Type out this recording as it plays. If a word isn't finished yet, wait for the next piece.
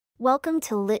Welcome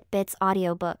to Lit Bits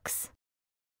Audiobooks.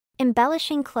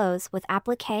 Embellishing clothes with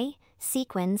appliqué,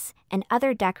 sequins, and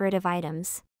other decorative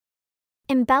items.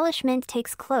 Embellishment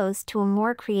takes clothes to a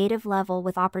more creative level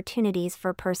with opportunities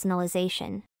for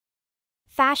personalization.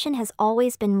 Fashion has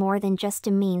always been more than just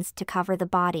a means to cover the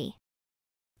body.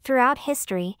 Throughout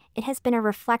history, it has been a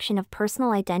reflection of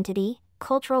personal identity,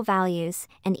 cultural values,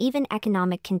 and even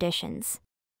economic conditions.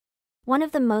 One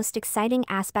of the most exciting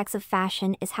aspects of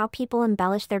fashion is how people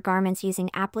embellish their garments using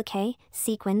appliqué,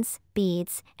 sequins,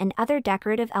 beads, and other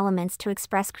decorative elements to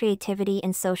express creativity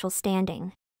and social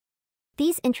standing.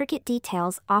 These intricate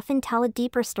details often tell a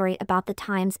deeper story about the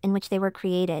times in which they were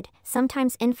created,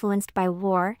 sometimes influenced by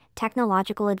war,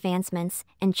 technological advancements,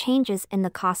 and changes in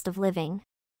the cost of living.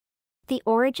 The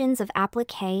origins of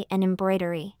appliqué and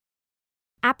embroidery.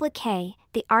 Appliqué,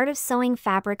 the art of sewing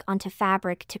fabric onto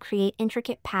fabric to create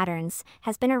intricate patterns,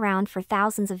 has been around for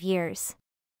thousands of years.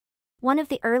 One of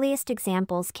the earliest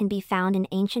examples can be found in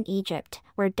ancient Egypt,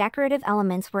 where decorative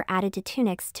elements were added to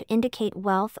tunics to indicate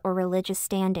wealth or religious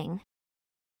standing.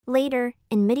 Later,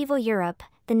 in medieval Europe,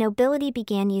 the nobility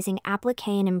began using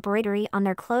appliqué and embroidery on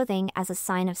their clothing as a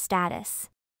sign of status.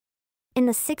 In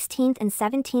the 16th and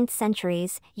 17th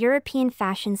centuries, European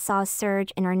fashion saw a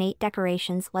surge in ornate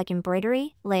decorations like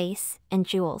embroidery, lace, and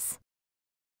jewels.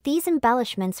 These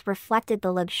embellishments reflected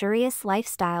the luxurious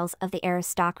lifestyles of the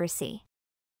aristocracy.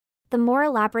 The more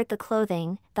elaborate the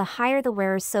clothing, the higher the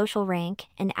wearer's social rank,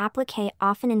 and appliqué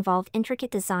often involved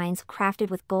intricate designs crafted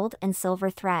with gold and silver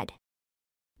thread.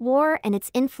 War and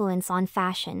its influence on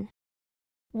fashion.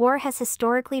 War has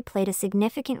historically played a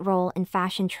significant role in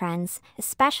fashion trends,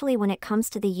 especially when it comes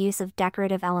to the use of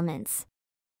decorative elements.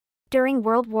 During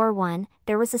World War I,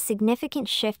 there was a significant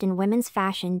shift in women's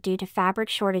fashion due to fabric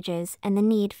shortages and the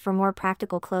need for more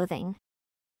practical clothing.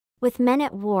 With men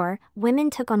at war, women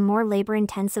took on more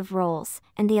labor-intensive roles,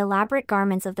 and the elaborate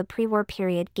garments of the pre-war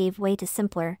period gave way to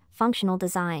simpler, functional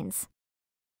designs.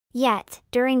 Yet,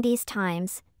 during these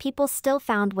times, people still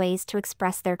found ways to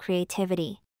express their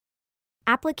creativity.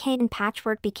 Appliqué and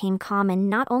patchwork became common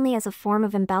not only as a form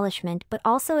of embellishment but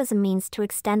also as a means to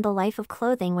extend the life of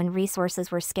clothing when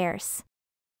resources were scarce.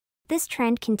 This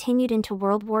trend continued into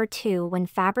World War II when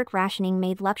fabric rationing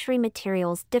made luxury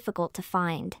materials difficult to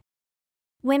find.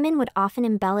 Women would often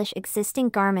embellish existing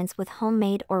garments with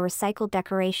homemade or recycled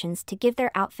decorations to give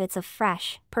their outfits a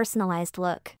fresh, personalized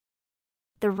look.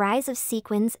 The rise of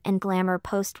sequins and glamour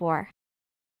post-war.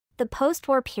 The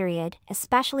post-war period,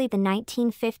 especially the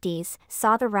 1950s,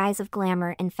 saw the rise of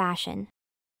glamour in fashion.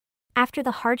 After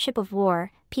the hardship of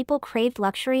war, people craved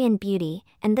luxury and beauty,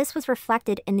 and this was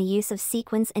reflected in the use of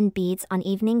sequins and beads on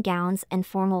evening gowns and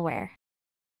formal wear.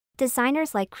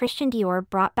 Designers like Christian Dior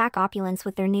brought back opulence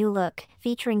with their new look,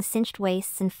 featuring cinched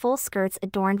waists and full skirts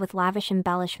adorned with lavish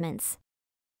embellishments.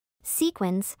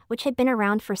 Sequins, which had been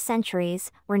around for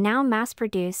centuries, were now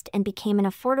mass-produced and became an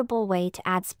affordable way to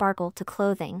add sparkle to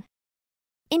clothing.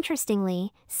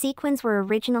 Interestingly, sequins were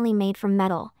originally made from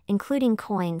metal, including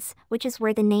coins, which is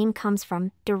where the name comes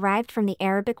from, derived from the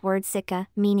Arabic word sikka,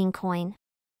 meaning coin.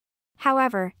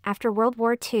 However, after World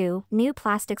War II, new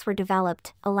plastics were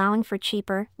developed, allowing for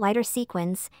cheaper, lighter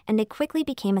sequins, and they quickly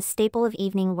became a staple of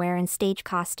evening wear and stage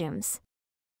costumes.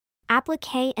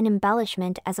 Appliqué and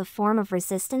embellishment as a form of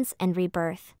resistance and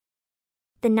rebirth.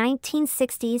 The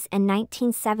 1960s and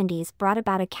 1970s brought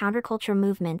about a counterculture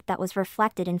movement that was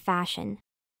reflected in fashion.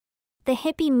 The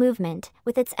hippie movement,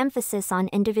 with its emphasis on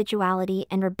individuality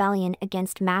and rebellion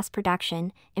against mass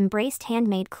production, embraced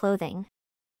handmade clothing.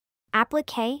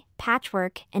 Appliqué,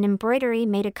 patchwork, and embroidery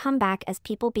made a comeback as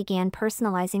people began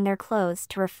personalizing their clothes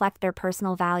to reflect their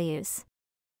personal values.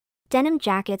 Denim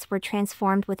jackets were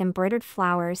transformed with embroidered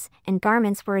flowers, and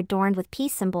garments were adorned with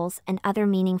peace symbols and other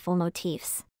meaningful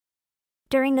motifs.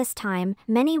 During this time,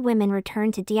 many women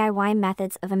returned to DIY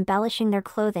methods of embellishing their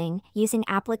clothing, using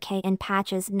appliqué and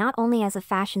patches not only as a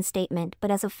fashion statement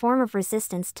but as a form of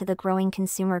resistance to the growing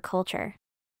consumer culture.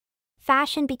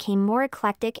 Fashion became more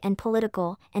eclectic and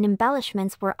political, and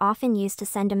embellishments were often used to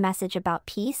send a message about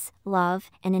peace,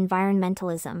 love, and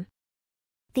environmentalism.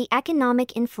 The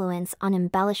economic influence on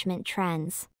embellishment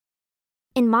trends.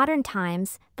 In modern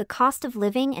times, the cost of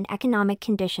living and economic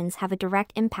conditions have a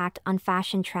direct impact on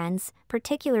fashion trends,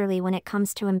 particularly when it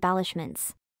comes to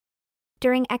embellishments.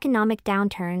 During economic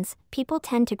downturns, people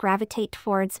tend to gravitate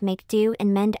towards make-do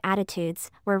and mend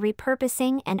attitudes, where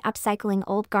repurposing and upcycling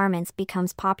old garments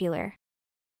becomes popular.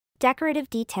 Decorative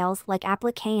details like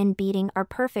appliqué and beading are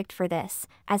perfect for this,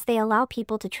 as they allow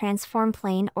people to transform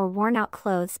plain or worn-out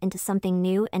clothes into something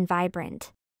new and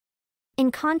vibrant.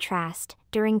 In contrast,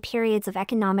 during periods of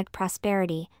economic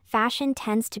prosperity, fashion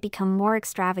tends to become more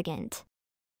extravagant.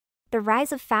 The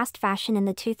rise of fast fashion in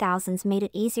the 2000s made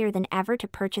it easier than ever to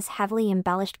purchase heavily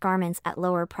embellished garments at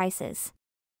lower prices.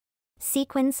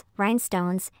 Sequins,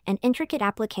 rhinestones, and intricate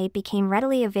appliqué became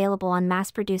readily available on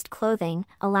mass-produced clothing,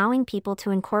 allowing people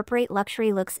to incorporate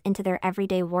luxury looks into their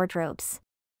everyday wardrobes.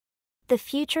 The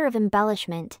future of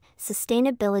embellishment,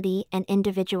 sustainability, and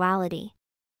individuality.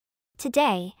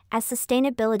 Today, as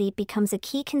sustainability becomes a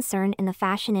key concern in the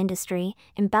fashion industry,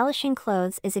 embellishing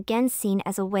clothes is again seen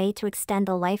as a way to extend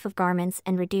the life of garments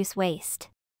and reduce waste.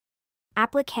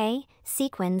 Appliqué,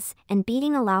 sequins, and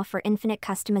beading allow for infinite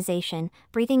customization,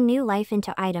 breathing new life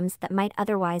into items that might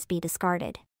otherwise be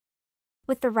discarded.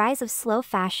 With the rise of slow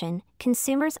fashion,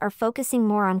 consumers are focusing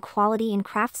more on quality and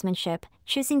craftsmanship,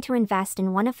 choosing to invest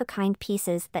in one-of-a-kind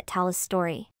pieces that tell a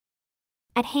story.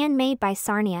 At Handmade by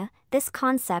Sarnia, this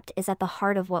concept is at the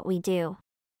heart of what we do.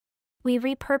 We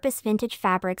repurpose vintage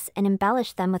fabrics and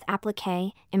embellish them with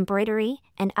appliqué, embroidery,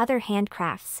 and other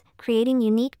handcrafts, creating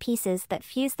unique pieces that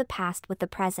fuse the past with the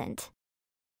present.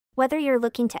 Whether you're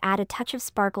looking to add a touch of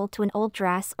sparkle to an old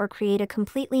dress or create a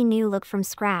completely new look from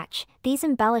scratch, these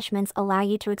embellishments allow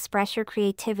you to express your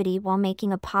creativity while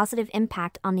making a positive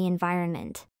impact on the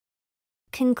environment.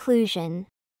 Conclusion.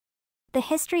 The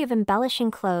history of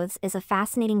embellishing clothes is a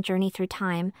fascinating journey through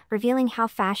time, revealing how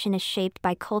fashion is shaped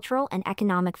by cultural and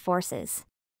economic forces.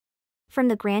 From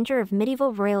the grandeur of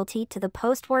medieval royalty to the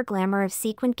post-war glamour of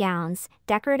sequined gowns,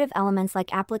 decorative elements like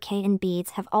appliqué and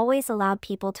beads have always allowed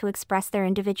people to express their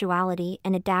individuality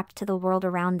and adapt to the world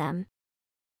around them.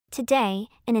 Today,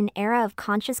 in an era of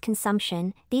conscious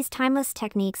consumption, these timeless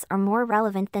techniques are more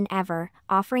relevant than ever,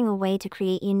 offering a way to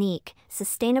create unique,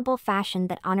 sustainable fashion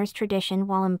that honors tradition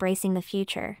while embracing the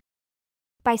future.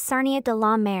 By Sarnia de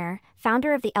la Mare,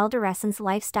 founder of the Eldoressence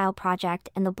Lifestyle Project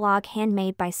and the blog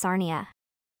Handmade by Sarnia.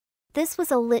 This was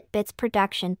a Lit Bits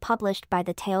production published by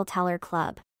the Tale Teller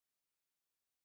Club.